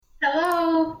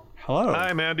Hello.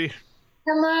 Hi, Mandy.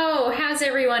 Hello. How's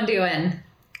everyone doing?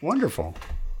 Wonderful.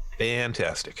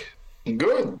 Fantastic.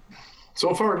 Good.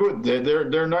 So far, good.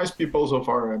 They're nice people so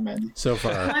far, Mandy. So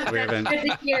far, we haven't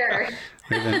Good to hear.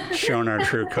 shown our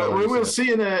true colors. We will yet.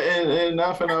 see in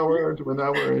half an hour to an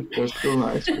hour if they're still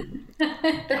nice. So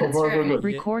That's far, right. good.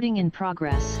 Recording in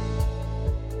progress.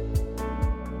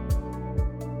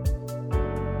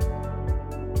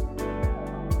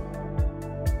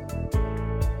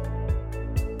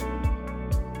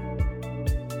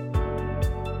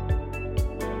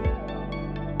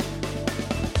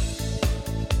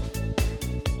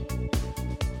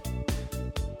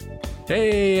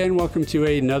 Hey, and welcome to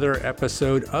another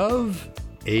episode of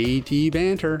AT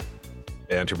Banter.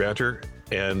 Banter,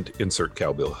 and insert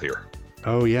cowbell here.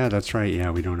 Oh yeah, that's right.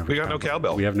 Yeah, we don't have. We got no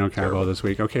cowbell. We have no cowbell Terrible. this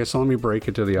week. Okay, so let me break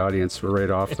it to the audience right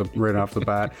off the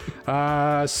bat.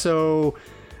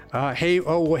 Hey,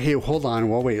 hold on.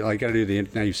 Well, wait, I got to do the.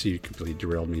 Now you see, you completely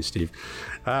derailed me, Steve.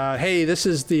 Hey, this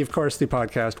is of course, the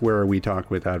podcast where we talk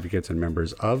with advocates and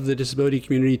members of the disability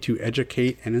community to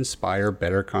educate and inspire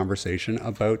better conversation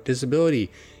about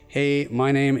disability. Hey,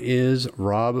 my name is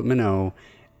Rob Minot,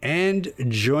 and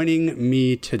joining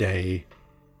me today,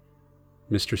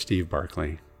 Mr. Steve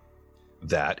Barclay.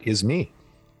 That is me.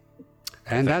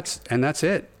 And that's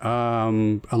it.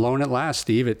 Alone at last,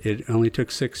 Steve. It only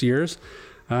took 6 years,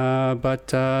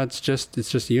 but it's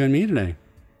just you and me today.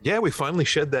 Yeah, we finally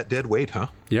shed that dead weight, huh?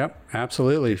 Yep,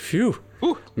 absolutely. Phew,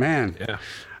 Whew. man. Yeah.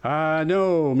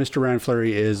 No, Mr.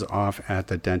 Ranfleury is off at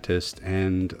the dentist,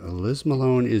 and Liz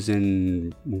Malone is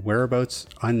in whereabouts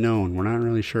unknown. We're not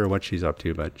really sure what she's up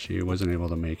to, but she wasn't able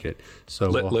to make it. So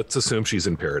Let's assume she's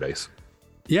in paradise.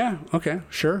 yeah, okay,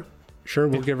 sure.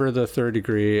 We'll give her the third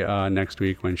degree next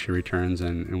week when she returns,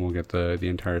 and we'll get the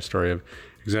entire story of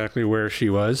exactly where she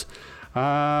was.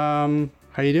 How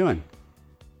you doing?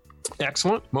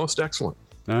 Excellent. Most excellent.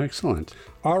 Excellent.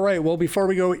 All right. Well, before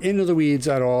we go into the weeds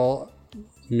at all,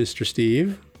 Mr.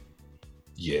 Steve,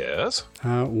 Yes.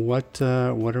 what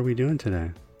are we doing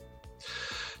today?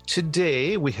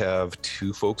 Today, we have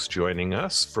two folks joining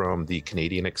us from the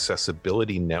Canadian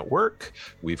Accessibility Network.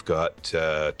 We've got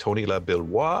Tony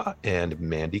Labillois and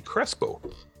Mandy Crespo.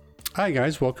 Hi,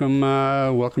 guys. Welcome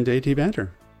to AT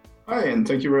Banter. Hi, and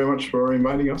thank you very much for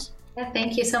inviting us. Yeah,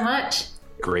 thank you so much.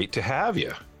 Great to have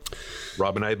you.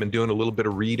 Rob and I have been doing a little bit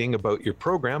of reading about your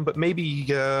program, but maybe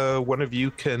one of you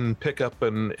can pick up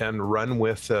and run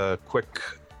with a quick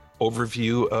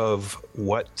overview of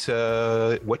what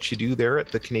you do there at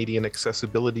the Canadian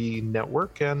Accessibility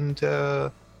Network, and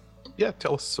tell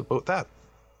us about that.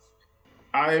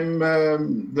 I'm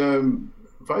the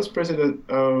Vice President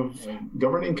of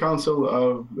Governing Council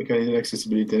of the Canadian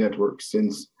Accessibility Network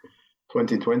since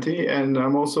 2020, and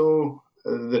I'm also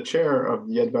the chair of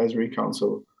the Advisory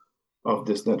Council of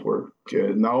this network,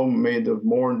 now made of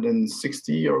more than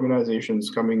 60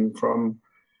 organizations coming from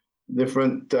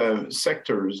different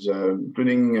sectors,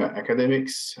 including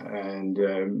academics and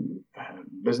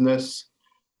business,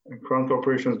 crown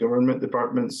corporations, government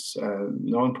departments,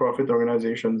 non-profit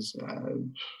organizations,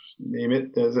 name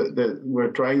it. We're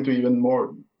trying to even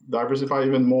more diversify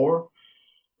even more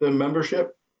the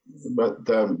membership, but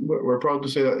we're proud to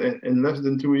say that in less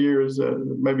than 2 years,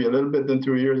 maybe a little bit than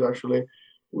 2 years actually,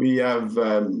 we have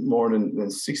more than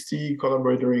 60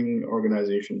 collaborating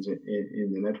organizations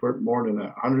in the network, more than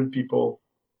 100 people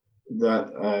that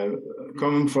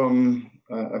come from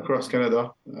across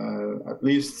Canada, at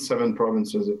least 7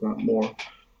 provinces, if not more,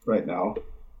 right now.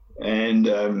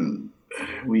 And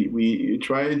we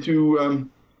try to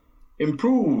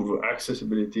improve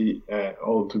accessibility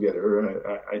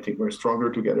altogether. I think we're stronger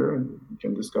together, and we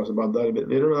can discuss about that a bit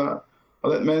later. I'll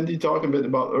let Mandy talk a bit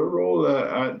about her role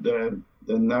at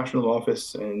the national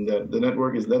office, and the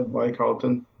network is led by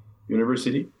Carleton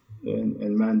University,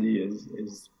 and Mandy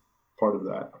is part of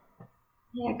that.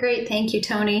 Yeah, great. Thank you,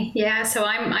 Tony. Yeah, so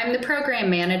I'm the program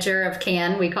manager of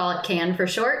CAN. We call it CAN for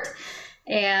short.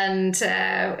 And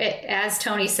as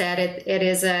Tony said,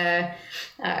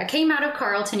 it came out of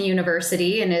Carleton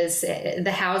University and is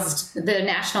the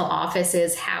national office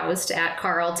is housed at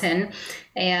Carleton.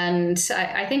 And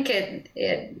I think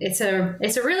it's a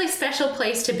really special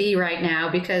place to be right now,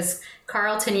 because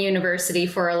Carleton University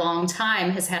for a long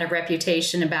time has had a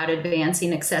reputation about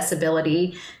advancing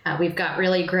accessibility. We've got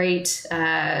really great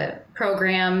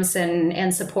programs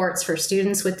and supports for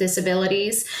students with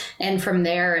disabilities. And from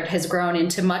there, it has grown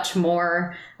into much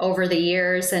more over the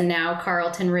years. And now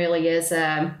Carleton really is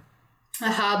a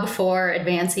hub for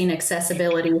advancing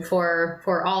accessibility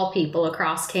for all people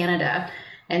across Canada.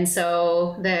 And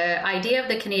so the idea of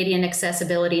the Canadian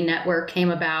Accessibility Network came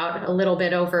about a little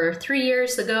bit over 4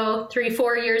 years ago.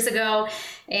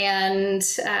 And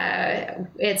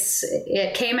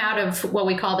it came out of what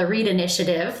we call the READ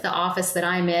Initiative, the office that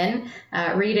I'm in.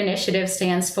 READ Initiative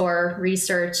stands for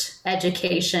Research,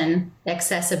 Education,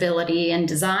 Accessibility, and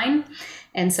Design.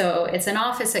 And so it's an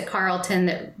office at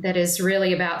Carleton that is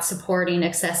really about supporting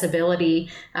accessibility,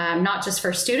 not just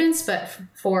for students, but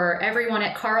for everyone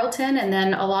at Carleton, and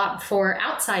then a lot for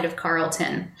outside of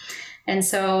Carleton. And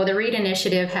so the READ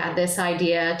Initiative had this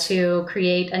idea to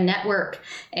create a network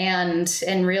and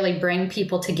really bring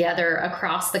people together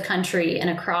across the country and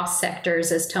across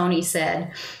sectors, as Tony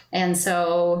said. And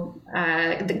so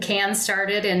the CAN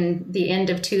started in the end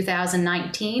of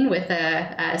 2019 with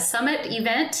a summit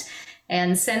event.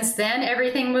 And since then,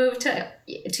 everything moved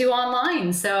to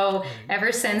online. So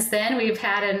ever since then, we've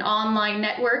had an online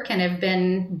network and have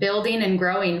been building and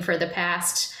growing for the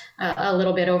past a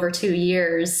little bit over 2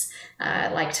 years,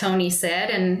 like Tony said.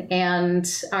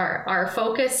 And our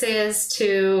focus is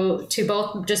to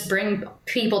both just bring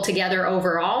people together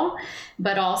overall,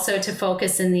 but also to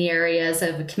focus in the areas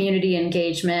of community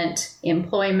engagement,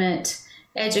 employment,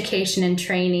 education and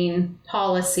training,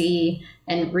 policy,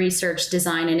 and research,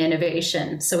 design, and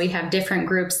innovation. So we have different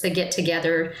groups that get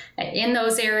together in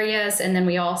those areas. And then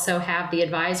we also have the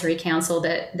advisory council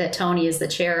that Tony is the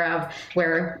chair of,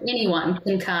 where anyone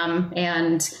can come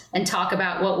and talk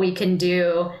about what we can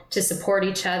do to support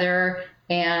each other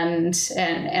and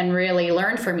really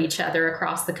learn from each other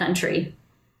across the country.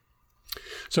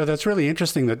 So that's really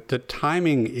interesting. That the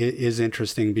timing is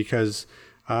interesting because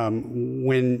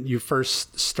when you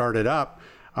first started up,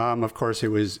 of course, it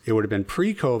would have been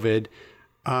pre-COVID,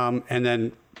 and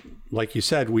then, like you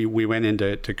said, we went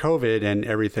into COVID and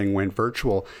everything went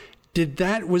virtual.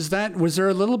 Was there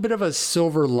a little bit of a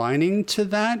silver lining to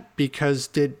that? Because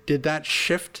did that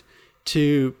shift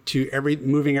to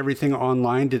moving everything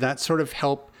online? Did that sort of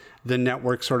help the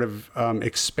network sort of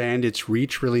expand its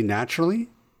reach really naturally?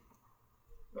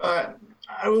 I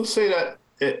will say that.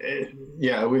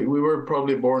 We were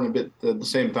probably born a bit at the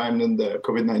same time than the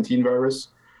COVID-19 virus.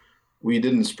 We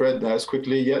didn't spread as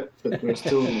quickly yet, but we're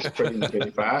still spreading pretty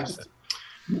fast.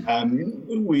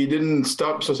 We didn't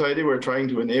stop society. We're trying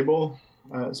to enable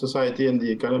society and the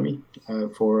economy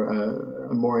for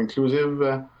a more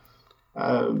inclusive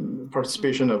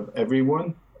participation of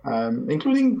everyone,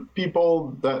 including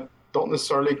people that don't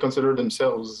necessarily consider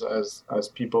themselves as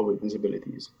people with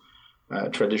disabilities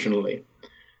traditionally.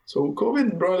 So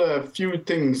COVID brought a few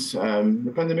things,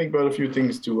 the pandemic brought a few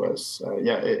things to us.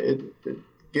 It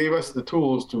gave us the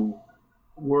tools to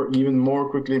work even more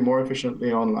quickly, more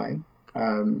efficiently online.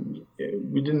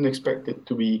 We didn't expect it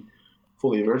to be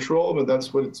fully virtual, but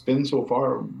that's what it's been so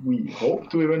far. We hope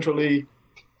to eventually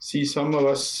see some of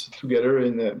us together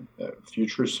in a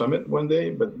future summit one day,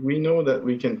 but we know that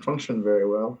we can function very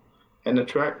well and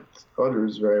attract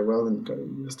others very well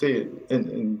and stay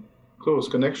in close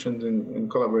connections and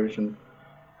collaboration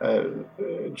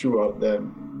throughout the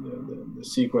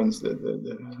sequence,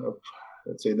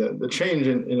 let's say the change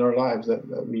in our lives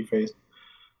that we face.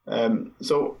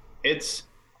 So it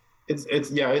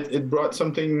brought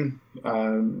something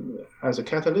as a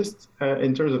catalyst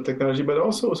in terms of technology, but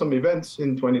also some events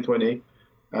in 2020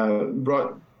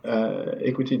 brought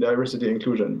equity, diversity,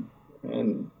 inclusion,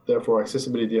 and therefore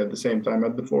accessibility at the same time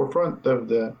at the forefront of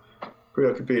the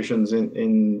preoccupations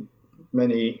in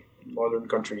many modern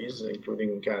countries,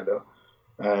 including Canada.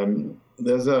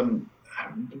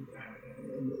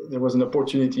 There was an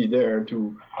opportunity there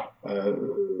to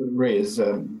raise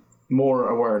more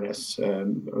awareness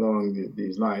along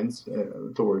these lines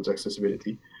towards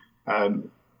accessibility.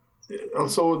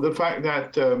 Also, the fact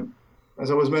that,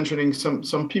 as I was mentioning,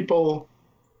 some people,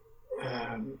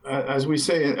 as we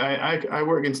say, I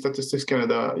work in Statistics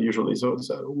Canada usually, so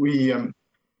we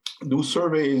do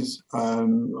surveys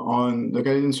on the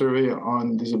Canadian Survey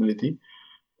on Disability.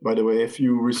 By the way, if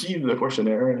you receive the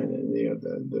questionnaire,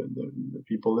 the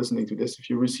people listening to this, if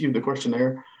you receive the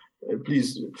questionnaire,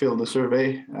 please fill the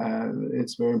survey.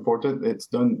 It's very important. It's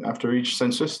done after each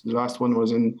census. The last one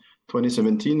was in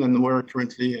 2017, and we're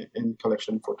currently in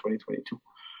collection for 2022.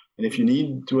 And if you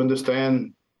need to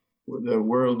understand the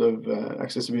world of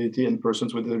accessibility and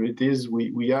persons with disabilities,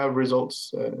 we have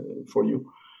results for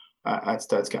you at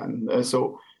StatsCan.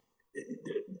 So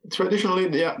traditionally,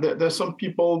 there's some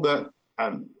people that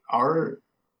are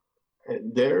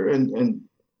there, and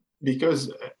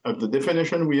because of the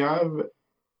definition we have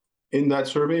in that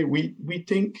survey, we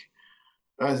think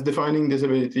as defining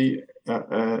disability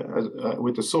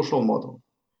with a social model.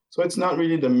 So it's not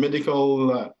really the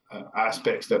medical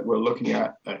aspects that we're looking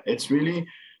at. It's really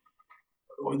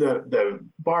the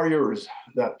barriers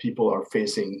that people are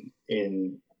facing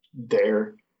in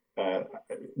their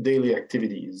daily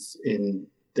activities, in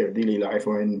their daily life,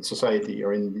 or in society,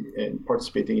 or in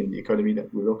participating in the economy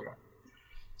that we look at.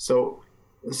 So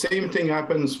the same thing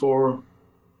happens for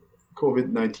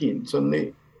COVID-19.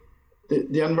 Suddenly,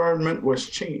 the environment was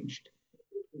changed.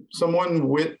 Someone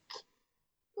with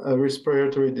a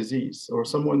respiratory disease, or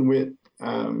someone with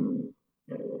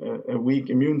a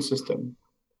weak immune system,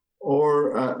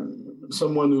 or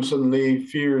someone who suddenly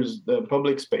fears the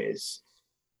public space,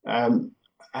 and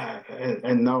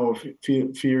now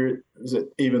fears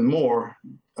it even more,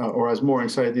 or has more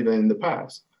anxiety than in the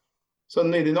past.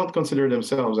 Suddenly, they don't consider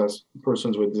themselves as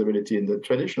persons with disability in the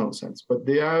traditional sense, but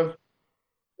they have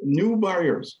new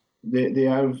barriers. They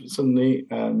have suddenly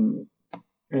a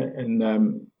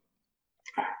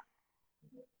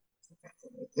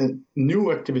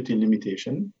new activity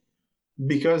limitation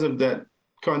because of that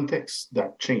context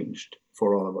that changed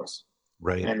for all of us.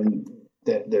 Right. And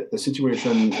the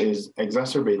situation is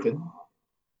exacerbated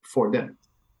for them.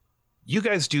 You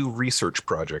guys do research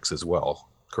projects as well,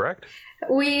 correct?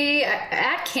 We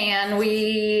at CAN,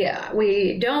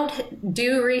 we don't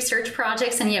do research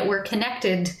projects, and yet we're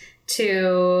connected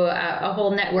to a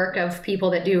whole network of people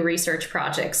that do research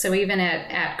projects. So even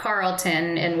at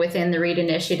Carleton and within the READ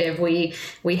initiative, we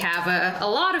have a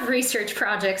lot of research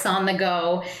projects on the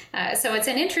go. So it's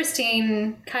an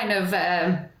interesting kind of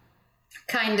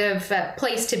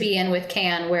place to be in with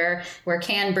CAN, where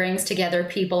CAN brings together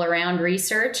people around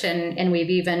research, and we've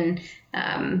even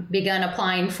begun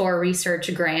applying for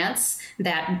research grants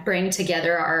that bring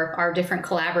together our different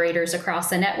collaborators across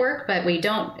the network, but we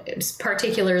don't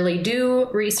particularly do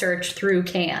research through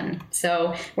CAN.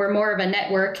 So we're more of a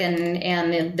network,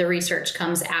 and the research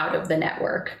comes out of the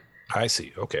network. I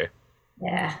see. Okay.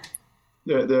 Yeah.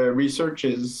 The research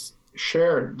is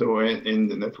shared, though, in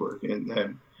the network,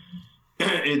 and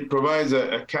it provides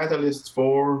a catalyst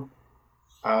for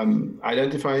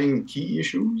identifying key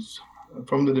issues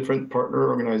from the different partner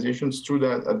organizations through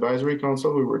that advisory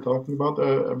council we were talking about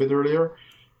a bit earlier,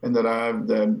 and that I have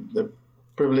the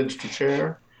privilege to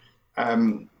chair.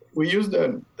 We use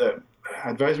the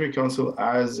advisory council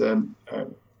as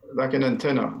like an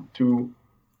antenna to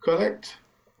collect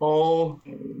all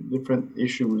different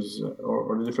issues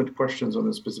or the different questions on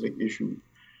a specific issue,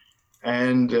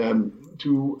 and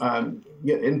to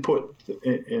get input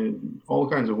in all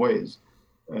kinds of ways.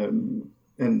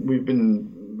 And we've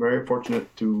been very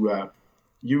fortunate to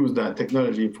use that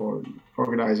technology for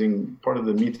organizing part of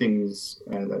the meetings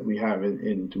that we have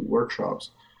into workshops,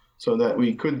 so that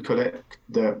we could collect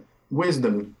the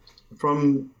wisdom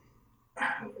from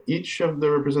each of the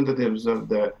representatives of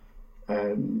the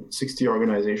 60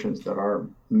 organizations that are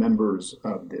members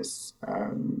of this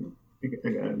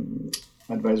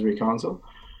advisory council.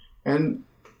 And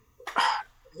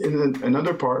in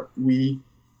another part, we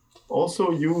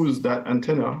also use that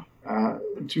antenna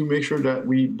to make sure that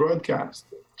we broadcast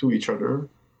to each other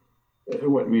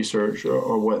what research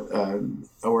or what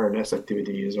awareness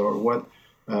activities or what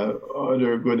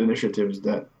other good initiatives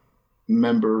that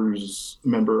member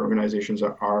organizations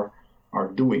are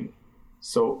doing.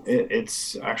 So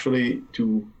it's actually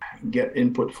to get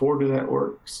input for the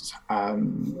networks,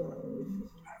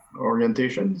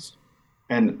 orientations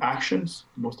and actions,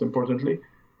 most importantly,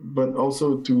 but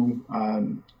also to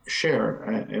share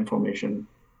information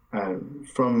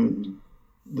from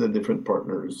the different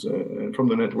partners, from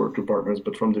the network to partners,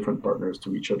 but from different partners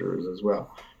to each other as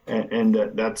well. And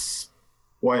that's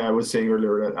why I was saying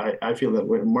earlier that I feel that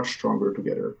we're much stronger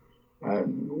together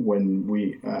when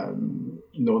we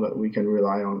know that we can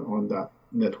rely on that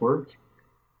network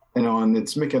and on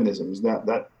its mechanisms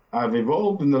that have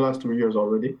evolved in the last 2 years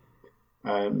already.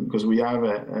 Because we have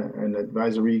an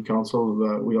advisory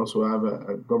council, we also have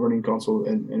a governing council,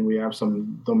 and we have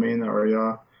some domain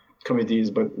area committees,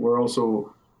 but we're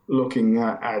also looking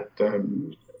at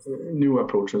new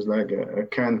approaches like a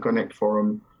CAN Connect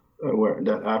forum where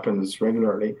that happens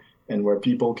regularly, and where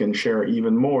people can share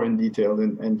even more in detail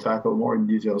and tackle more in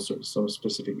detail some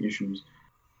specific issues.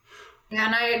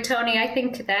 Yeah, and Tony, I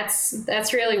think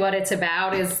that's really what it's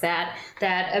about, is that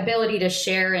ability to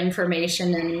share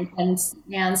information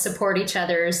and support each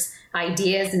other's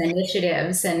ideas and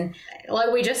initiatives. And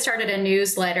like, we just started a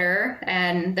newsletter,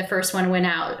 and the first one went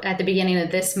out at the beginning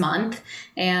of this month.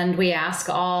 And we ask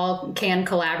all CAN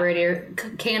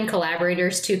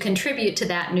collaborators to contribute to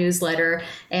that newsletter.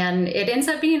 And it ends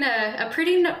up being a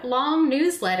pretty long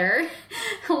newsletter,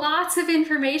 lots of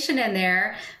information in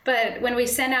there. But when we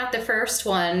sent out the first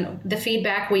one, the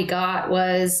feedback we got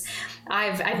was,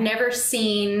 I've never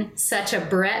seen such a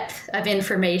breadth of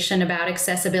information about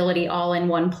accessibility all in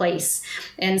one place.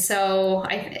 And so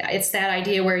it's that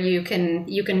idea where you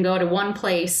can go to one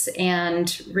place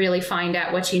and really find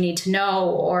out what you need to know,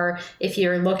 or if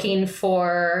you're looking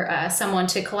for someone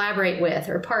to collaborate with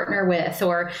or partner with,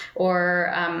 or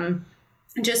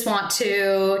just want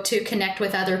to connect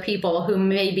with other people who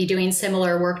may be doing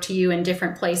similar work to you in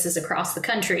different places across the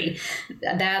country.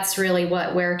 That's really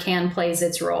where CAN plays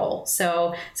its role.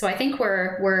 So I think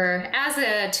we're as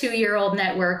a 2-year-old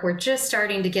network, we're just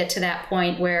starting to get to that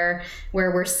point where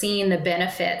we're seeing the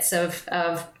benefits of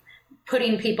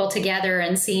putting people together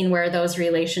and seeing where those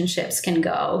relationships can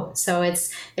go. So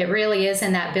it really is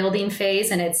in that building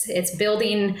phase, and it's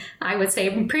building, I would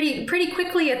say, pretty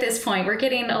quickly at this point. We're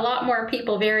getting a lot more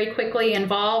people very quickly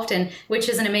involved, and which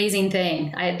is an amazing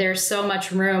thing. There's so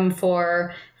much room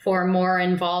for more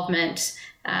involvement.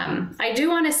 I do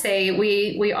want to say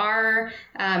we are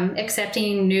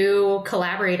accepting new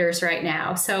collaborators right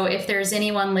now. So if there's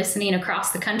anyone listening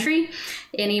across the country,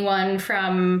 anyone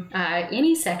from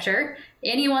any sector,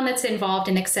 anyone that's involved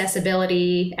in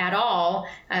accessibility at all,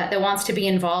 that wants to be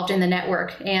involved in the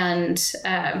network, and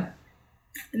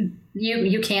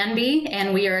you can be,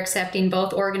 and we are accepting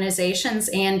both organizations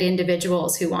and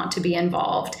individuals who want to be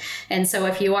involved. And so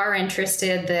if you are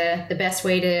interested, the best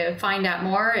way to find out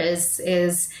more is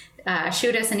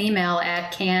shoot us an email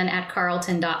at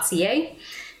can@carleton.ca,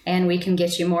 and we can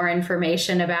get you more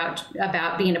information about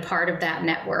being a part of that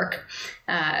network.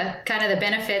 Kind of the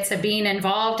benefits of being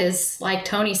involved is, like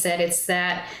Tony said, it's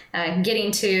that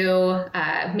getting to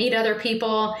meet other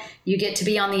people. You get to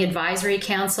be on the advisory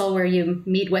council, where you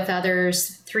meet with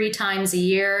others 3 times a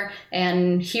year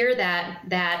and hear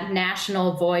that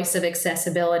national voice of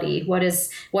accessibility. What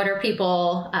are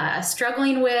people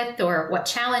struggling with, or what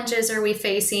challenges are we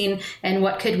facing, and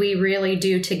what could we really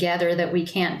do together that we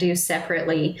can't do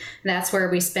separately? That's where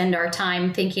we spend our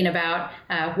time thinking about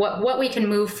what we can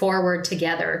move forward together.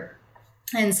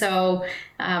 And so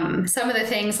some of the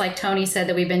things, like Tony said,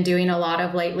 that we've been doing a lot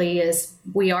of lately is,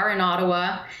 we are in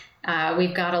Ottawa.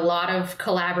 We've got a lot of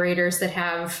collaborators that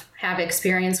have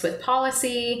experience with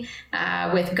policy,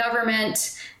 with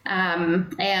government,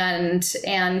 and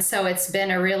so it's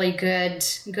been a really good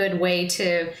way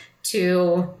to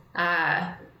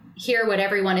hear what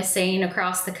everyone is saying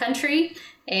across the country,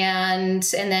 and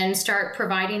then start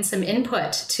providing some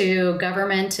input to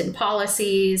government and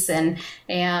policies, and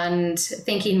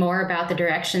thinking more about the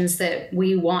directions that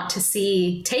we want to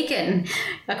see taken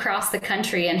across the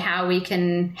country, and how we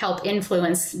can help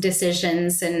influence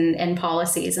decisions and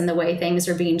policies and the way things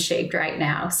are being shaped right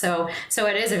now. So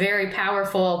it is a very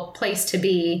powerful place to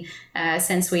be,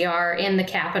 since we are in the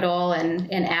capital and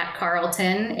at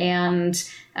Carleton, and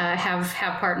have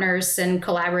partners and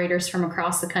collaborators from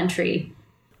across the country.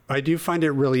 I do find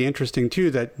it really interesting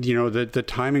too that, the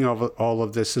timing of all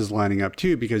of this is lining up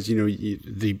too, because,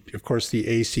 of course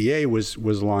the ACA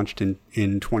was launched in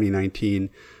 2019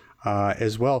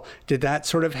 as well. Did that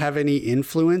sort of have any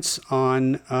influence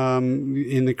on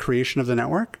in the creation of the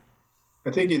network?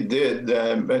 I think it did.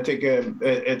 I think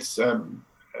it's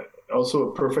also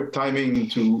a perfect timing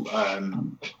to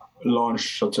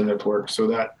launch such a network, so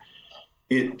that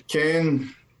it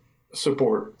can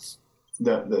support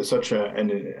such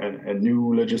a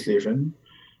new legislation,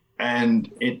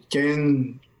 and it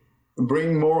can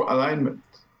bring more alignment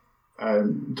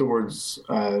towards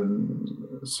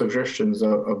suggestions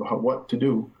of what to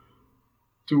do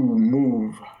to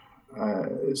move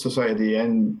society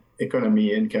and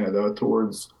economy in Canada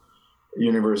towards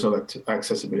universal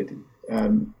accessibility.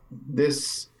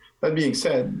 That being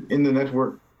said, in the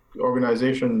network,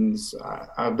 organizations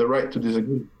have the right to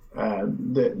disagree.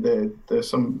 There's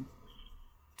some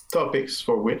topics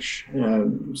for which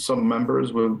some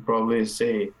members will probably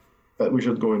say that we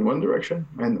should go in one direction,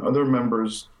 and other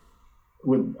members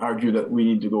would argue that we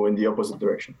need to go in the opposite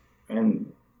direction. And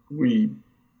we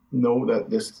know that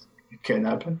this can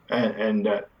happen, and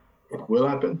that it will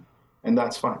happen, and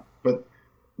that's fine. But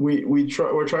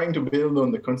we're trying to build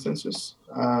on the consensus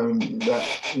that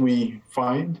we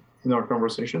find in our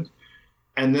conversations,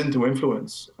 and then to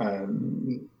influence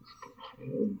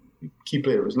key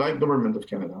players like Government of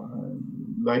Canada,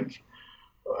 like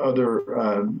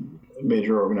other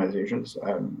major organizations,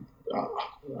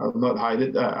 I'll not hide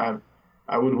it.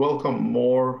 I would welcome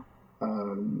more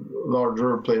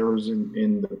larger players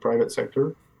in the private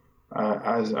sector,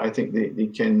 as I think they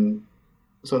can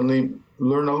suddenly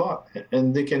learn a lot,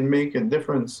 and they can make a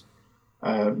difference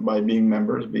by being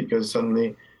members, because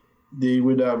suddenly they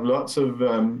would have lots of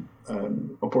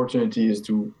opportunities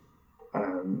to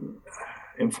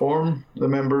inform the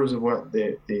members of what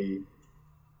they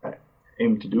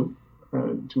aim to do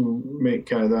to make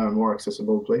Canada a more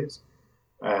accessible place,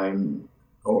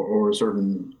 or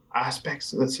certain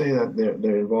aspects, let's say, that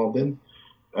they're involved in,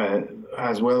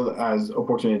 as well as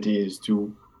opportunities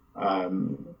to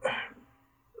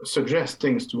suggest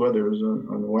things to others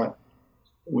on what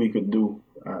we could do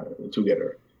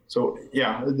together. So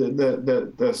yeah,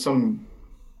 there's some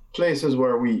places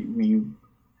where we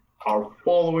are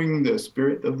following the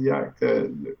spirit of the Act,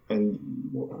 and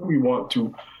we want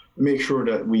to make sure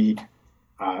that we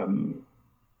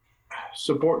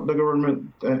support the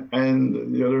government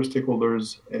and the other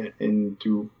stakeholders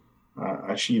into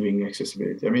achieving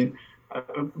accessibility. I mean,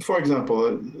 for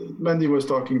example, Mandy was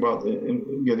talking about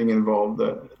getting involved.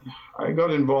 I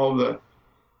got involved a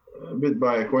bit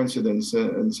by a coincidence,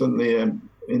 and suddenly in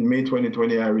May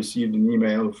 2020, I received an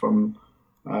email from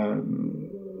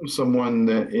someone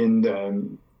in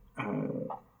the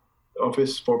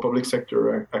Office for Public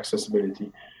Sector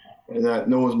Accessibility that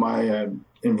knows my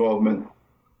involvement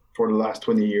for the last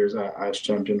 20 years as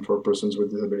champion for persons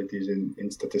with disabilities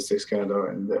in Statistics Canada,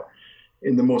 and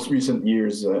in the most recent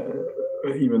years,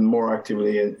 even more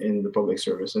actively in the public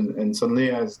service. And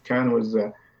suddenly, as CAN was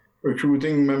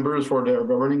recruiting members for their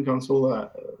governing council,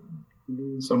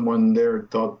 someone there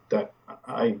thought that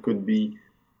I could be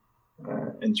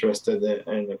interested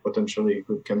and a potentially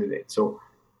good candidate. So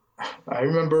I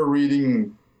remember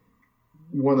reading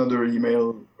one other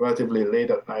email relatively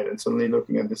late at night and suddenly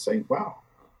looking at this saying, wow,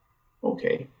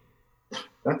 okay,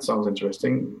 that sounds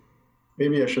interesting.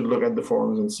 Maybe I should look at the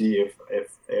forums and see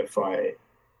if I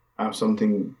have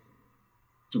something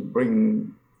to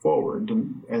bring forward.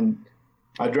 And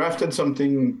I drafted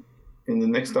something in the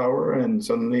next hour and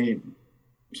suddenly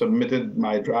submitted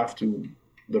my draft to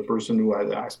the person who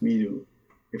had asked me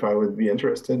if I would be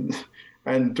interested.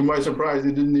 And to my surprise,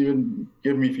 he didn't even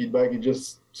give me feedback. He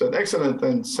just said, excellent,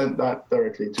 and sent that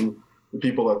directly to the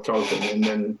people at Carleton. And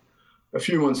then a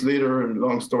few months later,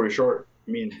 long story short,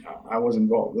 I was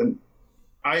involved. And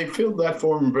I filled that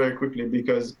form very quickly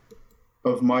because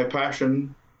of my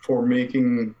passion for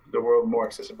making the world more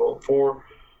accessible, for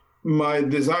my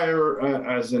desire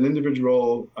as an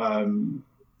individual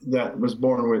that was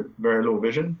born with very low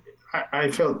vision.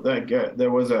 I felt like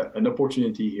there was an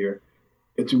opportunity here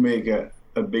to make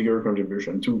a bigger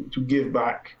contribution, to give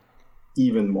back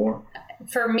even more.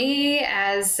 For me,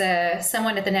 as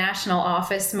someone at the national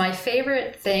office, my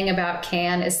favorite thing about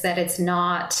CAN is that it's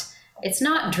not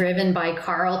driven by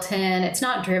Carleton. It's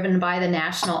not driven by the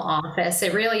national office.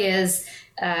 It really is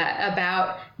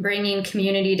about bringing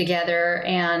community together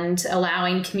and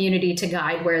allowing community to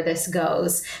guide where this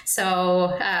goes.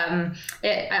 So,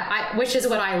 which is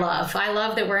what I love. I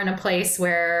love that we're in a place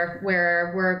where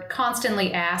we're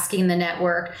constantly asking the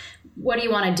network, what do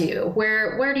you want to do?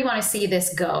 Where do you want to see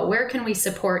this go? Where can we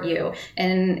support you?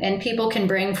 And people can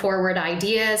bring forward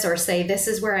ideas or say, this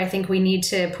is where I think we need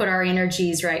to put our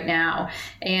energies right now.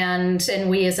 And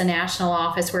we as a national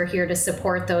office, we're here to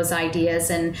support those ideas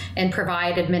and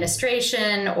provide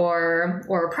administration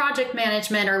or project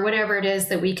management or whatever it is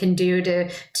that we can do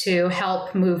to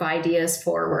help move ideas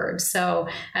forward. So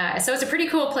it's a pretty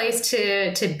cool place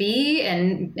to be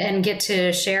and get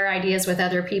to share ideas with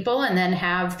other people and then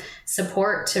have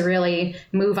support to really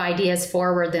move ideas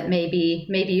forward that maybe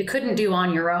you couldn't do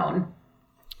on your own.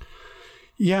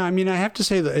 Yeah, I have to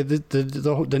say that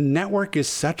the network is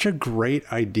such a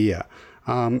great idea.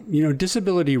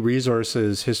 Disability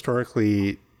resources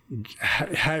historically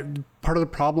had part of the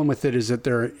problem with it is that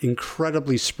they're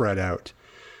incredibly spread out.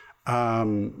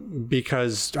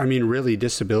 Because really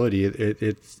disability,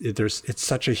 it's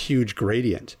such a huge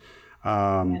gradient.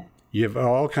 You have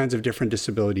all kinds of different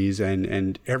disabilities,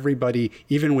 and everybody,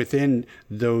 even within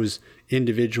those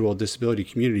individual disability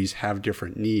communities, have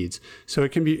different needs. So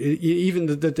it can be, even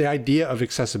the idea of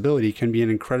accessibility can be an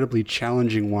incredibly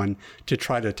challenging one to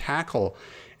try to tackle.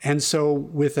 And so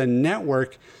with a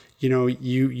network,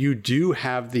 you do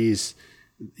have these,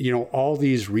 all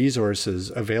these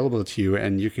resources available to you,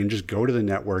 and you can just go to the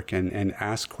network and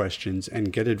ask questions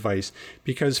and get advice.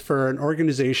 Because for an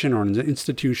organization or an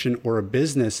institution or a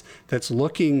business that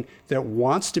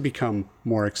wants to become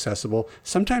more accessible,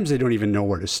 sometimes they don't even know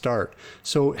where to start.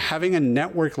 So having a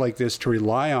network like this to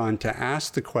rely on to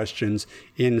ask the questions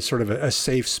in sort of a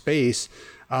safe space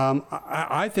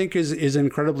I think is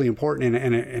incredibly important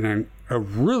and a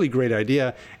really great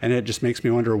idea. And it just makes me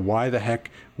wonder why the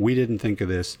heck we didn't think of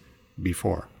this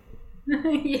before.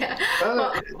 Yeah.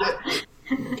 Sorry.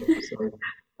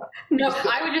 No,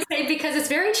 I would just say because it's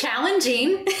very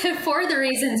challenging for the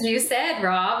reasons you said,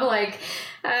 Rob,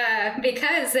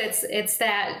 because it's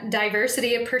that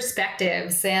diversity of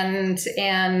perspectives and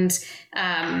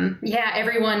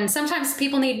everyone, sometimes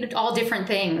people need all different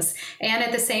things. And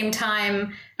at the same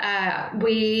time,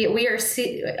 we are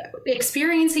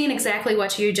experiencing exactly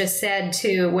what you just said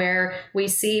too, where we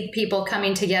see people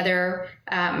coming together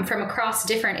from across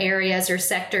different areas or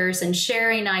sectors and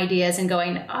sharing ideas and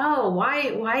going, oh,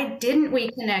 why didn't we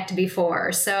connect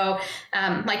before? So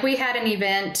we had an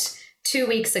event 2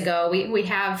 weeks ago. We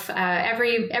have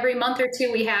every month or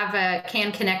two, we have a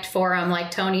Can Connect forum,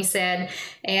 like Tony said.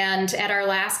 And at our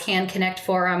last Can Connect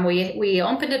forum, we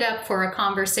opened it up for a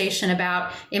conversation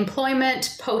about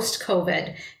employment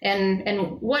post-COVID.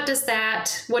 And what does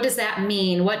that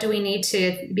mean? What do we need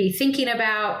to be thinking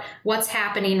about? What's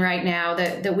happening right now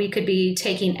that we could be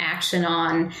taking action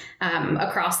on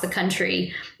across the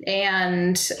country?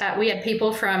 And we had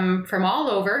people from all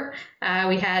over.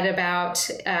 We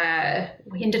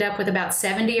ended up with about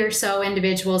 70 or so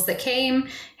individuals that came,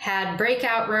 had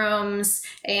breakout rooms,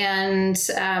 and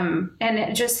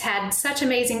it just had such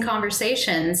amazing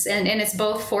conversations. And it's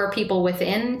both for people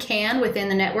within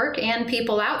the network, and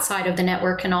people outside of the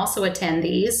network can also attend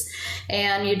these.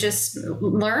 And you just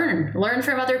learn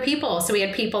from other people. So we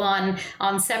had people on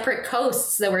separate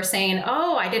coasts that were saying,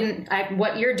 oh,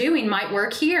 what you're doing might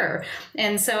work here.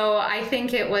 And so I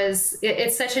think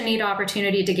it's such a neat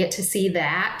opportunity to get to see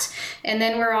that. And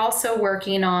then we're also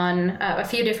working on a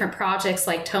few different projects,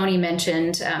 like Tony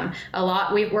mentioned.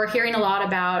 We're hearing a lot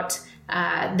about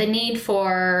the need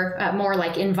for more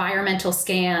like environmental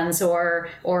scans or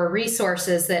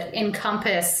resources that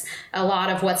encompass a lot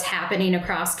of what's happening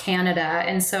across Canada.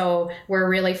 And so we're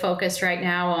really focused right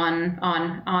now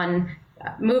on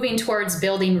moving towards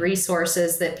building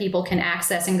resources that people can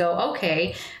access and go,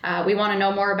 okay, we want to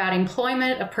know more about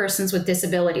employment of persons with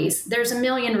disabilities. There's a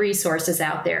million resources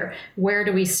out there. Where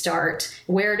do we start?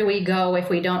 Where do we go if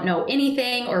we don't know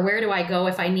anything? Or where do I go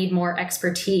if I need more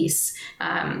expertise?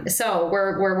 So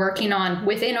we're working on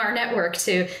within our network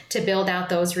to build out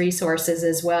those resources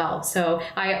as well. So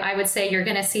I would say you're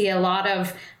going to see a lot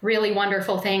of really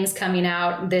wonderful things coming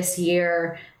out this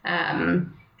year.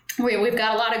 We've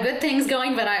got a lot of good things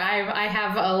going, but I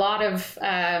have a lot of,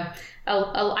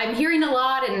 I'm hearing a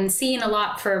lot and seeing a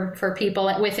lot for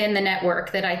people within the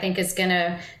network that I think is going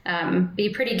to be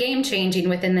pretty game changing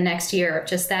within the next year.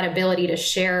 Just that ability to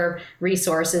share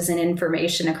resources and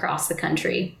information across the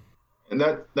country. And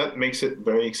that makes it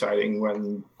very exciting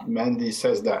when Mandy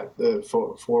says that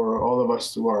for all of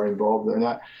us who are involved.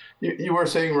 And you were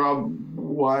saying, Rob,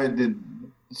 why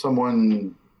didn't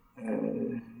someone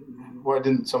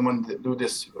do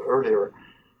this earlier?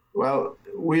 Well,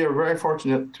 we are very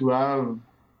fortunate to have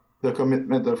the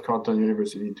commitment of Carleton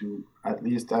University to at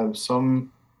least have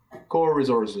some core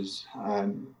resources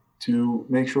to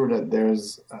make sure that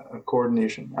there's a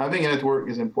coordination. Having a network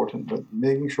is important, but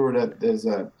making sure that there's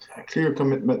a clear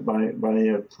commitment by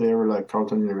a player like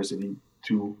Carleton University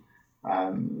to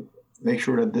make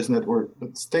sure that this network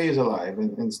stays alive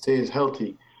and stays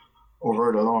healthy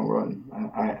over the long run,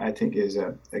 I think is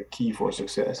a key for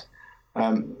success.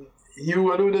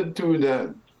 You alluded to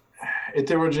the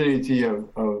heterogeneity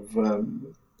of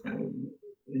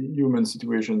human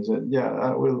situations. And yeah,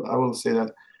 I will say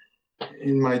that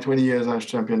in my 20 years as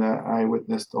champion, I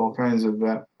witnessed all kinds of,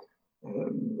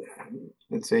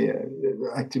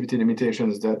 activity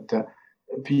limitations that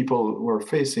people were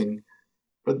facing.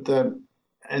 But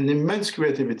an immense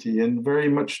creativity and very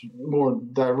much more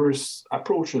diverse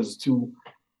approaches to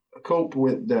cope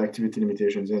with the activity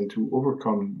limitations and to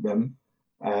overcome them.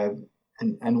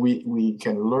 And we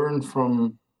can learn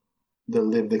from the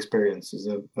lived experiences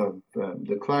of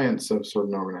the clients of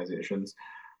certain organizations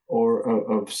or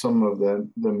of some of the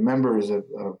members of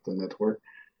the network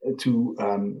to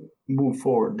move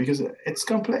forward, because it's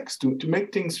complex. To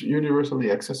make things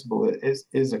universally accessible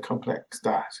is a complex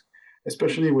task,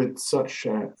 especially with such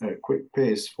a quick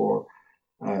pace for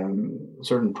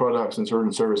certain products and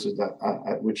certain services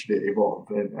at which they evolve.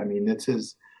 And I mean, it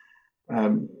is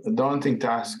a daunting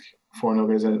task for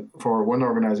one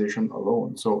organization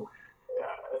alone. So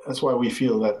that's why we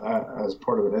feel that as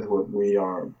part of a network, we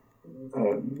are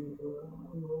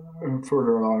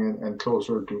further along and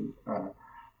closer to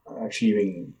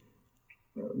achieving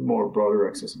more broader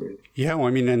accessibility. Yeah, well,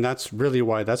 I mean, and that's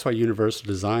why universal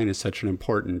design is such an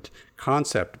important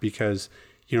concept, because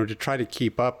to try to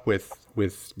keep up with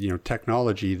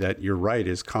technology that, you're right,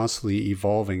 is constantly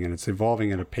evolving, and it's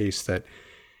evolving at a pace that,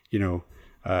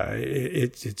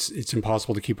 it's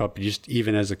impossible to keep up just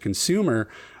even as a consumer.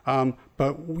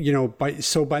 But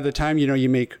by the time, you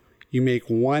make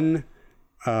one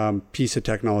piece of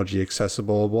technology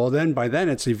accessible, well, then by then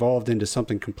it's evolved into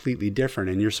something completely different,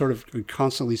 and you're sort of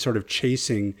constantly sort of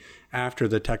chasing after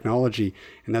the technology.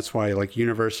 And that's why, like,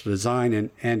 universal design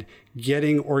and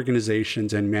getting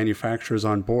organizations and manufacturers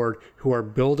on board who are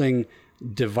building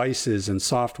devices and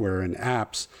software and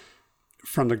apps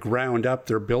from the ground up,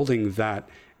 they're building that,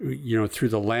 through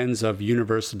the lens of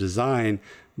universal design.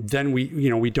 Then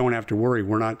we don't have to worry.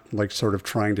 We're not like sort of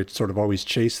trying to sort of always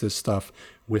chase this stuff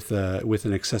with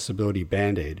an accessibility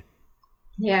Band-Aid.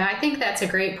 Yeah, I think that's a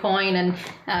great point. And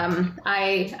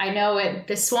I know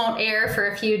this won't air for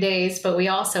a few days, but we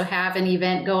also have an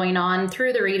event going on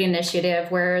through the READ Initiative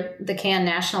where the CAN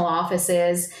national office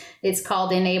is. It's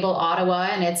called Enable Ottawa,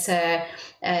 and it's a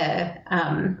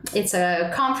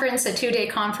conference, a 2-day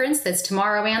conference that's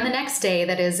tomorrow and the next day,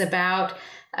 that is about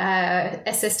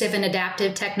assistive and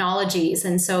adaptive technologies.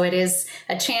 And so it is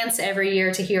a chance every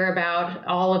year to hear about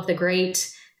all of the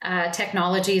great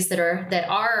technologies that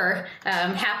are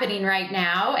happening right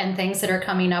now, and things that are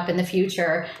coming up in the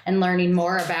future, and learning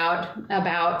more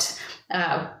about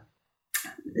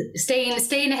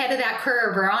staying ahead of that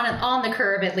curve, or on the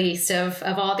curve at least, of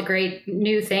all the great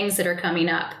new things that are coming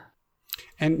up.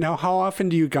 And now, how often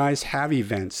do you guys have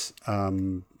events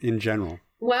in general?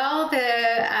 Well,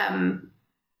 the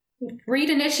READ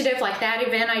Initiative, like that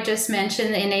event I just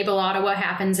mentioned, the Enable Ottawa,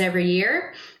 happens every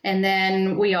year. And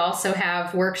then we also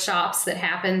have workshops that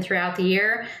happen throughout the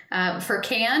year. For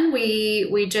CAN,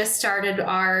 we just started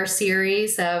our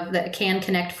series of the CAN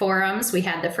Connect forums. We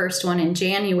had the first one in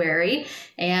January,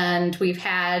 and we've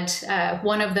had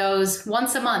one of those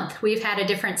once a month. We've had a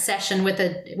different session with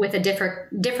a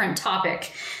different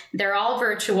topic. They're all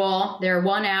virtual. They're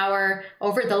 1 hour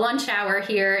over the lunch hour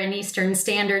here in Eastern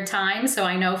Standard Time. So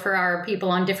I know for our people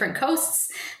on different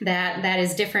coasts that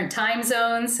is different time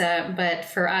zones, but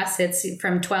for us it's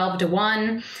from 12 to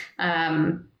 1.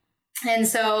 And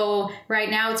so right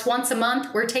now it's once a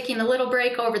month. We're taking a little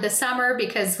break over the summer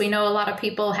because we know a lot of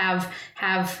people have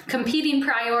competing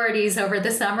priorities over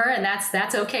the summer, and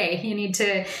that's okay. You need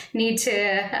to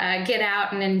get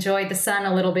out and enjoy the sun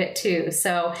a little bit too.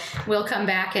 So we'll come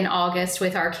back in August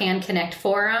with our CAN Connect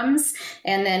forums,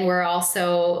 and then we're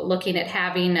also looking at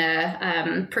having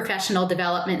a professional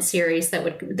development series that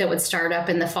would start up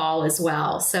in the fall as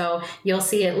well. So you'll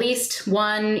see at least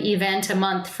one event a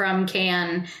month from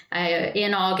CAN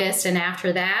in August and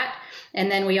after that.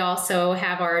 And then we also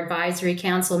have our advisory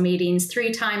council meetings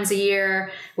 3 times a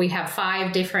year. We have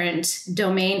 5 different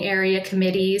domain area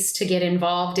committees to get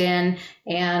involved in,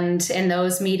 and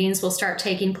those meetings will start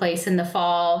taking place in the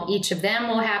fall. Each of them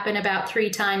will happen about 3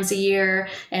 times a year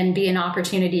and be an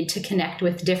opportunity to connect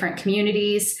with different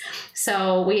communities.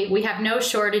 So we have no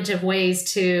shortage of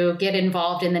ways to get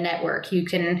involved in the network. You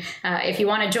can, if you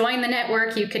want to join the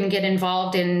network, you can get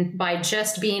involved by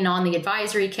just being on the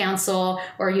advisory council,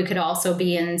 or you could also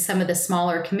be in some of the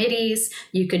smaller committees.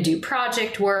 You could do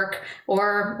project work,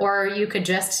 or you could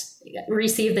just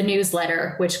receive the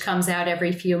newsletter, which comes out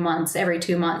every 2 months.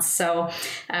 So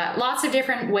lots of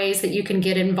different ways that you can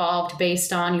get involved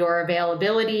based on your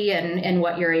availability and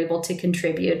what you're able to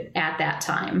contribute at that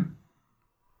time.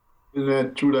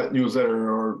 Through that newsletter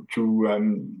or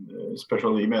through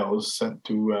special emails sent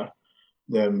to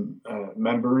the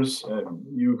members,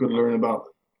 you could learn about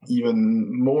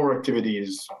even more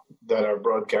activities that are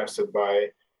broadcasted by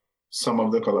some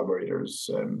of the collaborators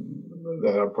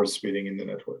that are participating in the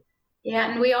network.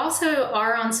 Yeah, and we also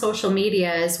are on social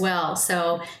media as well.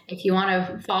 So if you want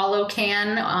to follow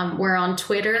CAN, we're on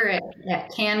Twitter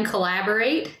at CAN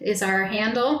Collaborate is our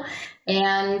handle.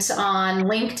 And on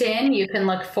LinkedIn, you can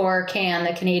look for CAN,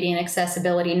 the Canadian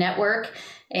Accessibility Network.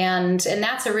 And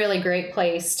that's a really great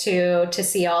place to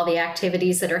see all the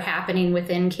activities that are happening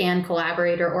within CAN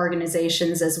collaborator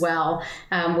organizations as well.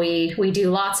 We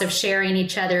do lots of sharing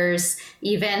each other's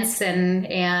events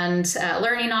and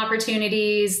learning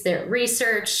opportunities, their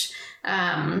research,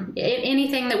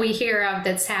 anything that we hear of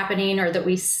that's happening or that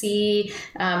we see,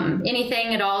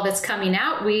 anything at all that's coming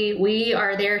out, we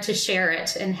are there to share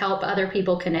it and help other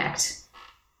people connect.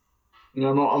 And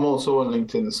I'm also on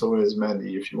LinkedIn, so is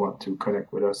Mandy, if you want to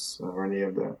connect with us, or any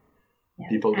of the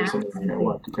people listening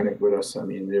want to connect with us. I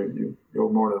mean, you're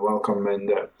more than welcome.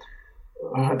 And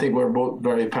I think we're both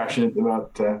very passionate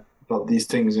about these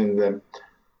things, and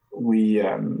we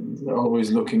are always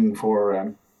looking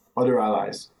for other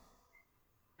allies.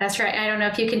 That's right. I don't know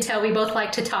if you can tell, we both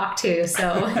like to talk too,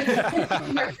 so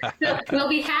we'll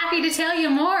be happy to tell you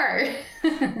more.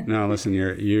 No, listen,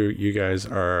 you guys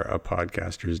are a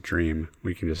podcaster's dream.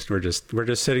 We're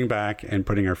just sitting back and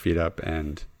putting our feet up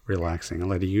and relaxing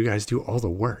and letting you guys do all the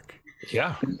work.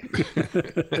 Yeah.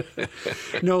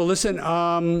 No, listen.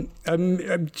 Can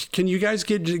you guys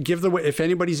give the, if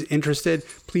anybody's interested,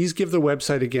 please give the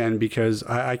website again, because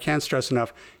I can't stress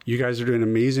enough. You guys are doing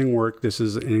amazing work. This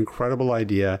is an incredible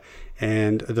idea,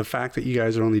 and the fact that you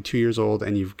guys are only 2 years old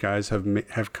and you guys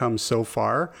have come so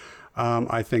far,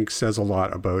 I think says a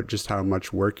lot about just how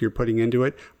much work you're putting into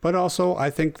it. But also, I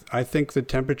think the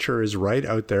temperature is right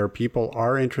out there. People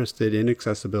are interested in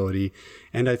accessibility.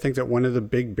 And I think that one of the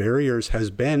big barriers has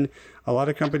been a lot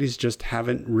of companies just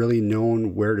haven't really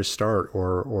known where to start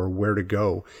or where to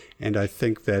go. And I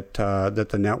think that that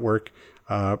the network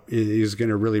is going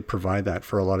to really provide that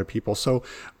for a lot of people. So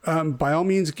by all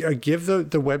means, give the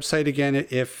website again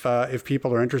if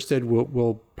people are interested.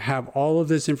 We'll have all of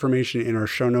this information in our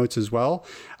show notes as well.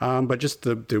 But just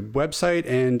the website,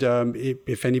 and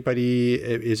if anybody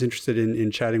is interested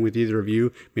in chatting with either of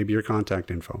you, maybe your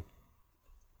contact info.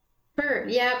 Sure.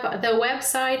 Yeah. The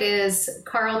website is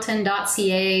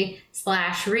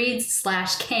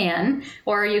carleton.ca/reads/can,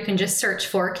 or you can just search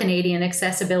for Canadian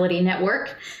Accessibility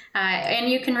Network. And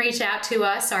you can reach out to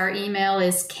us. Our email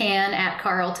is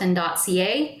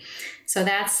can@carleton.ca. So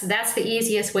that's the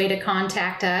easiest way to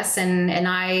contact us, and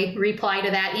I reply to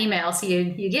that email. So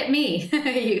you get me,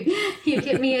 you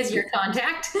get me as your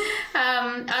contact.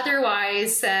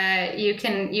 Otherwise, you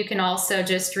can also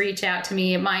just reach out to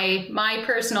me. My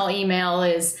personal email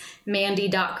is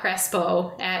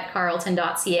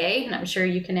mandy.crespo@carleton.ca, and I'm sure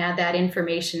you can add that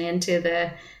information into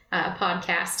the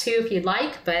podcast too if you'd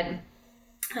like. But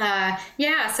so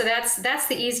that's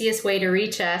the easiest way to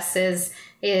reach us is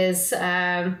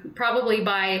probably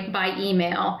by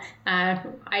email.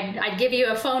 I'd give you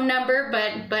a phone number,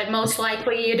 but most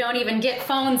likely you don't even get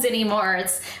phones anymore.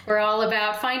 We're all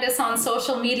about find us on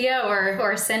social media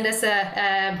or send us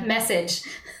a message.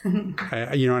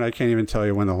 You know what? I can't even tell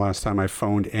you when the last time I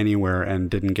phoned anywhere and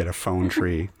didn't get a phone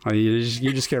tree. You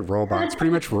just get robots.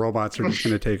 Pretty much robots are just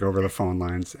going to take over the phone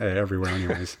lines everywhere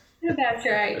anyways. That's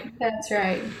right. That's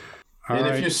right. And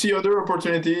if you see other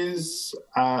opportunities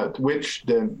at which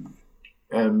the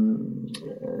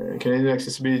Canadian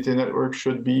Accessibility Network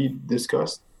should be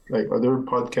discussed, like other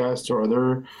podcasts or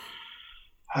other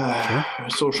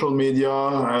social media,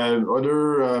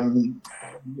 other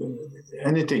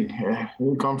anything,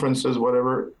 conferences,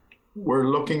 whatever, we're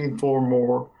looking for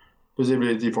more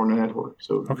visibility for the network.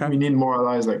 So we need more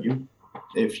allies like you.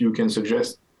 If you can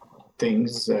suggest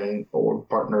things or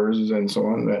partners and so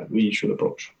on that we should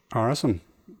approach. Awesome.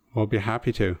 We'll be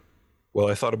happy to. Well,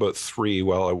 I thought about 3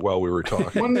 while we were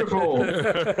talking. Wonderful.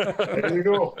 There you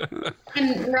go.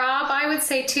 And Rob, I would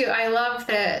say too, I love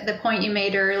the point you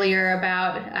made earlier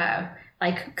about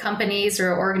like companies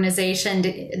or organizations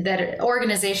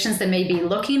that may be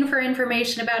looking for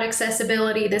information about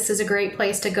accessibility. This is a great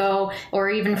place to go,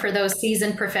 or even for those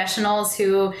seasoned professionals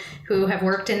who have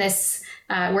worked in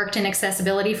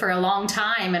accessibility for a long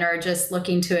time and are just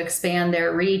looking to expand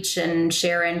their reach and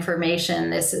share information.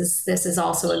 This is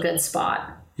also a good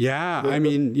spot. Yeah, I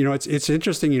mean, it's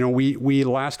interesting. We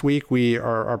last week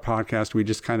our podcast, we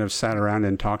just kind of sat around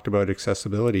and talked about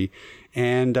accessibility,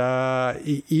 and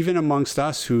even amongst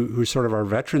us who sort of are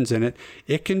veterans in it,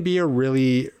 it can be a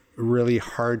really, really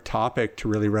hard topic to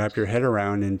really wrap your head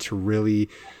around and to really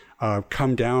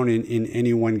come down in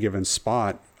any one given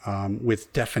spot.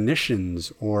 With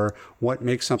definitions or what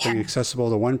makes something accessible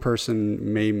to one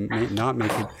person may not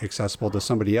make it accessible to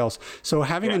somebody else. So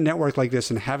having a network like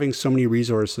this and having so many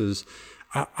resources,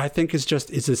 I think is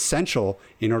essential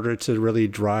in order to really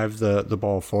drive the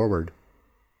ball forward.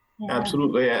 Yeah.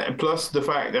 Absolutely. And plus the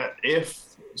fact that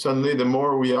if suddenly the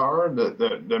more we are,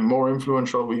 the more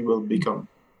influential we will become.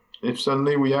 If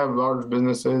suddenly we have large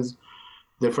businesses,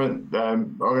 different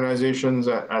organizations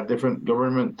at different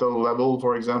governmental level,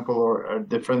 for example, or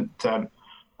different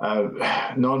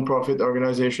non-profit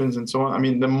organizations and so on. I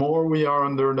mean, the more we are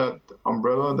under that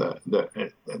umbrella,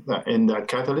 in that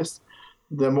catalyst,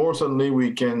 the more suddenly we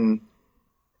can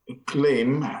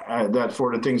claim that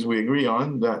for the things we agree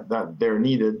on, that they're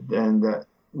needed and that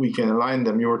we can align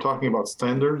them. You were talking about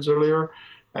standards earlier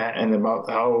and about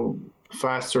how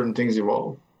fast certain things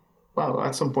evolve. Well,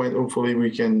 at some point, hopefully, we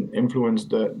can influence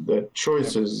the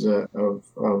choices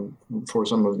for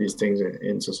some of these things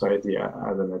in society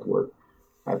as a network,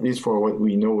 at least for what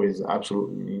we know is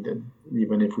absolutely needed,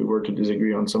 even if we were to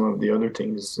disagree on some of the other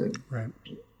things. Right.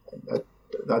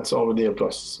 That's already a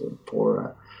plus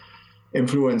for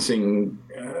influencing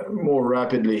more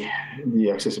rapidly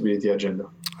the accessibility agenda.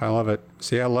 I love it.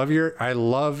 See, I love your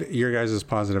guys'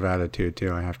 positive attitude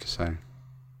too, I have to say.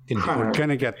 We're going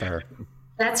to get there.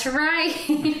 That's right.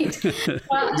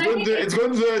 Well, it's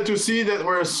good to see that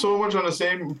we're so much on the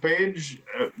same page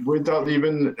without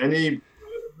even any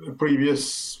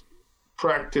previous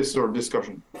practice or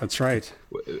discussion. That's right.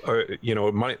 You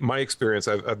know, my experience,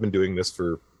 I've been doing this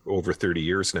for over 30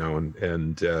 years now,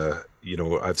 and you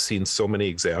know, I've seen so many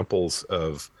examples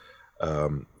of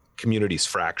communities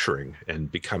fracturing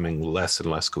and becoming less and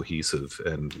less cohesive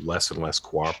and less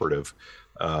cooperative.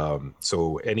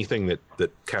 So anything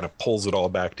that kind of pulls it all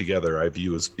back together, I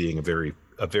view as being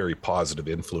a very positive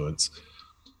influence.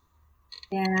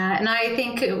 Yeah, and I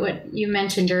think what you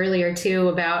mentioned earlier too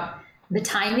about the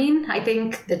timing, I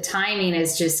think the timing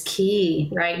is just key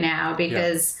right now,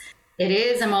 because it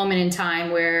is a moment in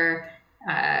time where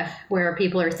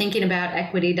people are thinking about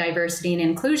equity, diversity, and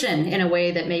inclusion in a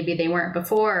way that maybe they weren't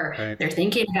before. Right. They're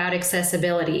thinking about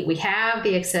accessibility. We have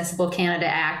the Accessible Canada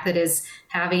Act that is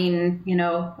having, you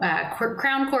know,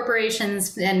 crown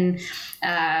corporations and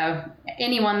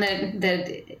anyone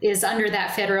that is under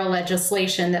that federal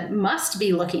legislation that must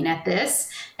be looking at this.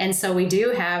 And so we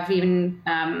do have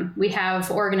we have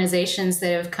organizations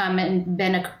that have come and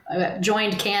been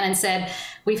joined CAN and said,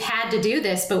 we've had to do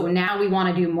this, but now we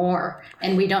want to do more,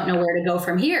 and we don't know where to go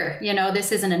from here. You know,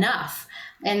 this isn't enough.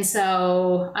 And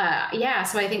so,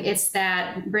 so I think it's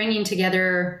that bringing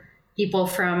together people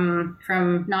from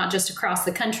not just across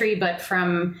the country, but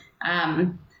from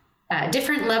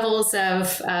different levels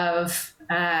of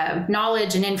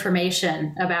knowledge and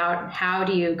information about how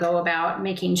do you go about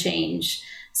making change.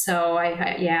 So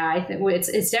I think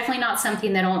it's definitely not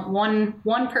something that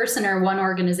one person or one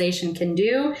organization can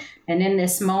do. And in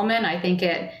this moment, I think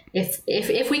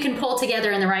if we can pull together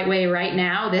in the right way right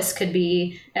now, this could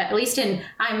be at least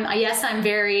I'm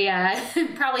very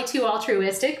probably too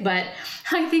altruistic, but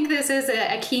I think this is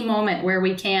a key moment where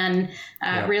we can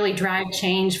really drive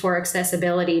change for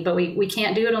accessibility. But we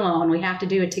can't do it alone. We have to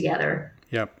do it together.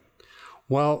 Yep.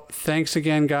 Well, thanks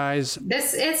again, guys.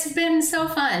 It's been so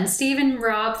fun. Steve and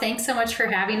Rob, thanks so much for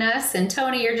having us. And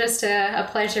Tony, you're just a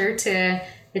pleasure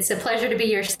it's a pleasure to be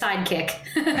your sidekick.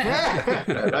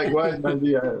 Likewise,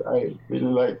 Mandy. I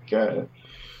really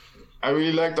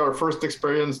liked our first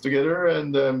experience together,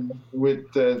 and with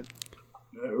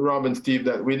Rob and Steve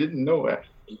that we didn't know.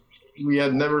 We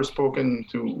had never spoken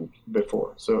to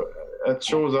before. So that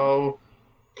shows how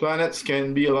planets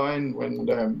can be aligned when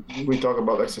we talk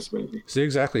about accessibility. See,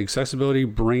 exactly. Accessibility,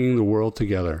 bringing the world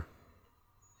together.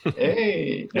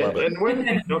 Hey,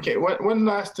 one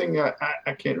last thing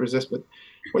I can't resist, but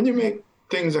when you make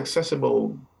things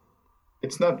accessible,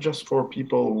 it's not just for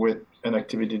people with an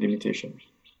activity limitation.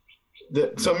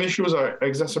 Some issues are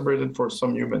exacerbated for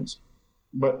some humans,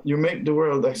 but you make the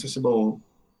world accessible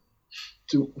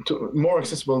more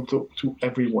accessible to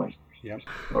everyone. Yep.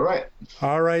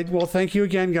 All right. Well, thank you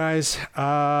again, guys.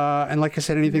 And like I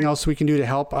said, anything else we can do to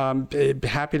help,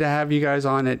 happy to have you guys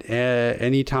on at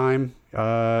any time.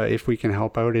 If we can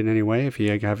help out in any way, if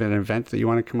you have an event that you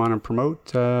want to come on and promote,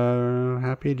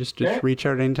 happy, just reach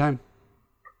out anytime.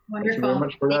 Wonderful. Thank you very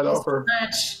much for that offer. So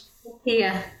much.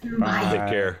 Yeah. Bye. Take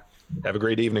care. Have a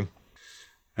great evening.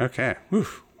 Okay.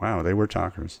 Oof. Wow, they were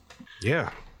talkers. Yeah.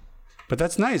 But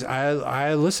that's nice.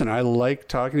 I listen. I like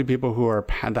talking to people who are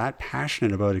that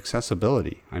passionate about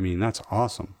accessibility. I mean, that's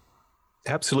awesome.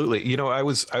 Absolutely. You know, I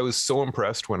was so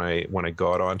impressed when I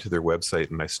got onto their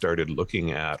website and I started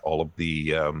looking at all of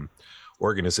the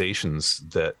organizations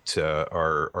that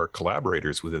are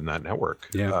collaborators within that network.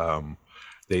 Yeah.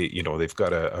 They've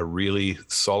got a really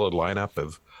solid lineup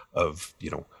of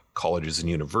colleges and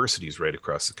universities right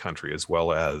across the country, as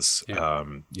well as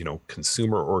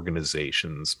consumer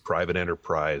organizations, private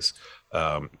enterprise,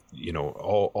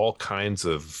 all kinds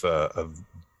of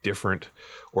different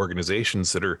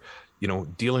organizations that are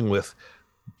dealing with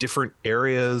different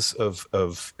areas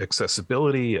of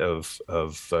accessibility, of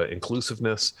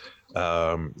inclusiveness.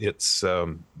 It's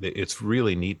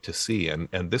really neat to see,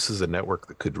 and this is a network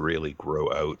that could really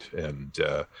grow out and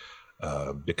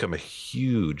become a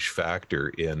huge factor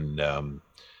in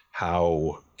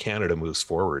how Canada moves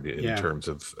forward in terms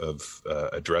of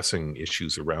addressing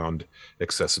issues around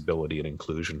accessibility and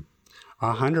inclusion.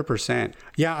 100%.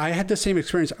 Yeah, I had the same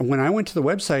experience. When I went to the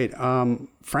website,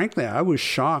 frankly, I was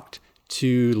shocked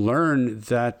to learn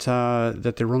that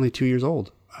they were only 2 years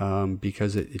old,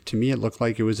 because to me, it looked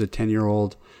like it was a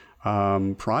 10-year-old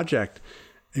project,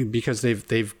 because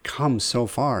they've come so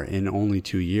far in only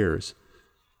 2 years.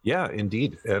 Yeah,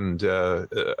 indeed. And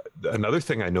another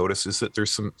thing I noticed is that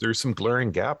there's some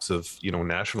glaring gaps of,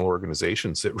 national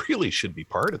organizations that really should be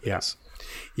part of this.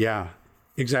 Yeah,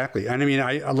 exactly. And I mean,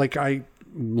 I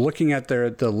looking at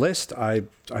the list, I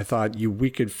thought we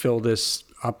could fill this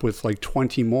up with like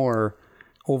 20 more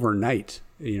overnight,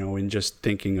 in just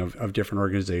thinking of different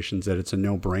organizations that it's a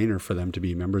no-brainer for them to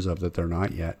be members of that they're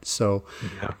not yet. So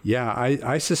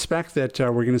I suspect that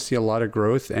we're going to see a lot of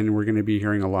growth, and we're going to be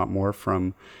hearing a lot more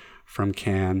from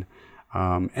CAN.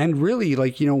 And really,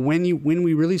 like, when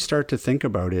we really start to think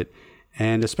about it,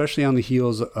 and especially on the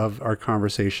heels of our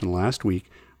conversation last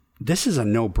week, this is a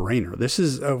no-brainer. This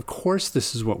is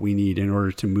what we need in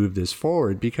order to move this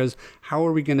forward, because how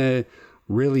are we going to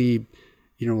really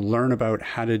learn about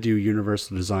how to do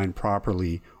universal design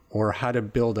properly, or how to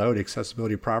build out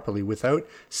accessibility properly without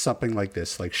something like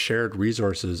this, like shared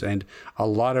resources and a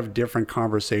lot of different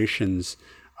conversations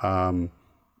going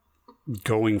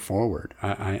forward.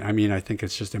 I mean, I think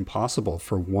it's just impossible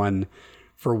for one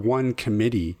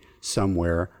committee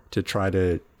somewhere to try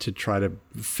to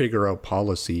figure out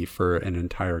policy for an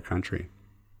entire country.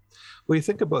 Well, you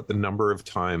think about the number of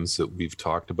times that we've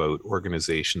talked about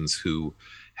organizations who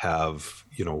have,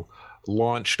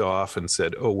 launched off and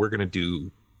said, oh, we're going to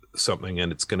do something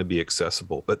and it's going to be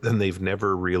accessible, but then they've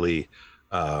never really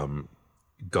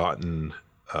gotten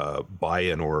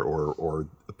buy-in or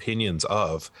opinions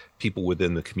of people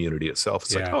within the community itself.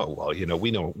 It's like, oh, well,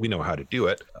 we know how to do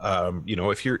it.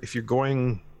 If you're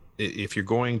going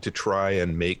to try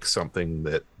and make something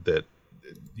that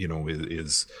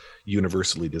is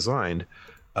universally designed,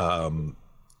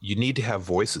 you need to have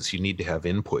voices, you need to have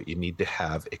input, you need to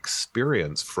have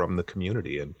experience from the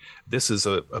community. And this is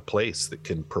a place that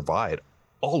can provide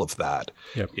all of that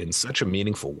in such a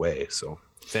meaningful way. So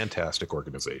fantastic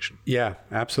organization. Yeah,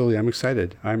 absolutely. I'm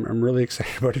excited. I'm really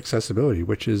excited about accessibility,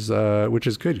 which is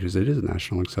good, because it is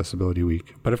National Accessibility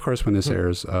Week. But of course, when this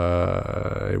airs,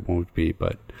 it won't be,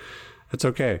 but it's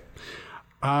okay.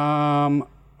 All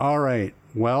right.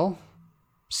 Well,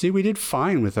 see, we did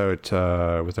fine without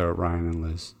Ryan and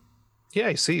Liz. Yeah,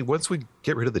 you see, once we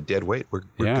get rid of the dead weight, we're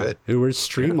good. We're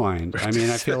streamlined. I mean,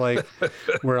 I feel like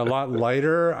we're a lot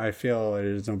lighter. I feel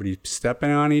there's nobody stepping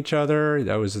on each other.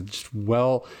 That was just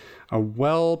a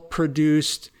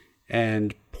well-produced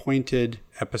and pointed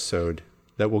episode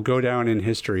that will go down in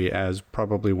history as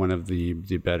probably one of the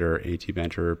better AT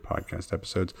Banter podcast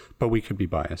episodes, but we could be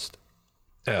biased.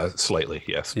 Slightly,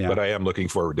 yes. Yeah. But I am looking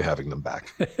forward to having them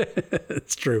back.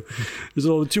 It's true. There's a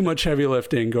little too much heavy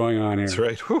lifting going on here. That's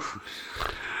right. Whew. It's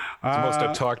the most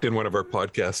I've talked in one of our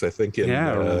podcasts, I think, really.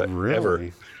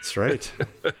 ever. That's right.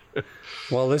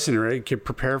 Well, listen, Ray,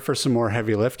 prepare for some more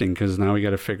heavy lifting, because now we got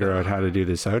to figure out how to do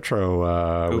this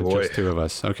outro with just two of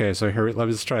us. Okay, so here,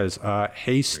 let's try this.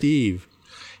 Hey, Steve.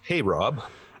 Hey, Rob.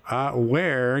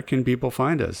 Where can people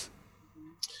find us?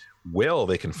 Well,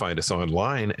 they can find us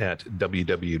online at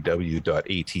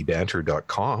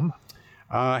www.atbanter.com.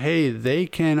 Hey, they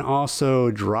can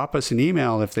also drop us an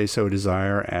email if they so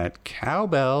desire at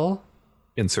cowbell.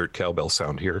 Insert cowbell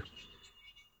sound here.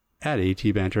 At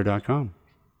atbanter.com.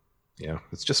 Yeah,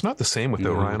 it's just not the same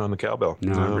without Ryan on the cowbell.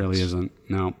 No, it really isn't.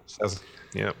 No.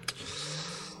 Yeah.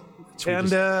 And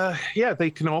they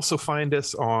can also find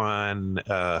us on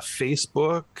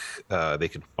Facebook. They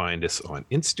can find us on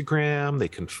Instagram. They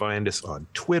can find us on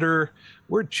Twitter.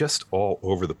 We're just all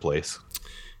over the place.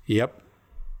 Yep,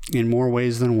 in more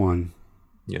ways than one.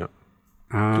 Yeah.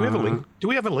 Do we have a link? Do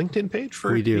we have a LinkedIn page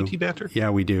for AT Banter?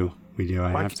 Yeah, we do.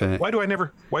 Why do I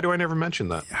never mention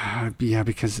that? Yeah,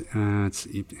 because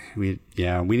we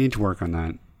need to work on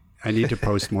that. I need to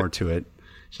post more to it.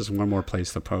 Just one more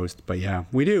place to post. But yeah,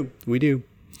 we do.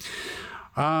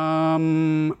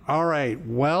 All right.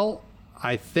 Well,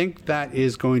 I think that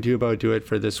is going to about do it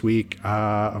for this week.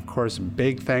 Of course,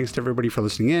 big thanks to everybody for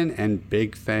listening in, and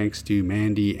big thanks to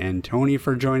Mandy and Tony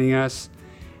for joining us.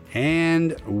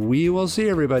 And we will see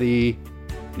everybody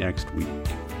next week.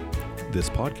 This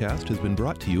podcast has been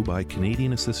brought to you by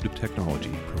Canadian Assistive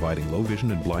Technology, providing low vision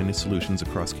and blindness solutions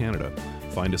across Canada.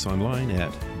 Find us online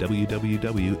at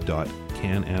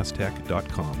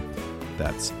www.canasstech.com.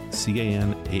 That's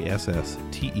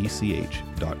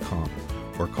CANASSTECH.com.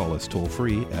 Or call us toll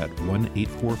free at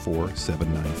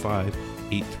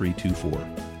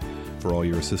 1-844-795-8324. For all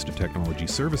your assistive technology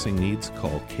servicing needs,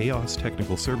 call Chaos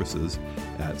Technical Services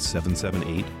at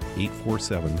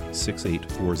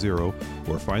 778-847-6840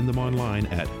 or find them online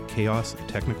at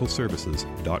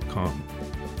chaostechnicalservices.com.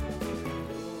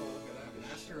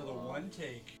 Master of the one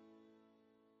take.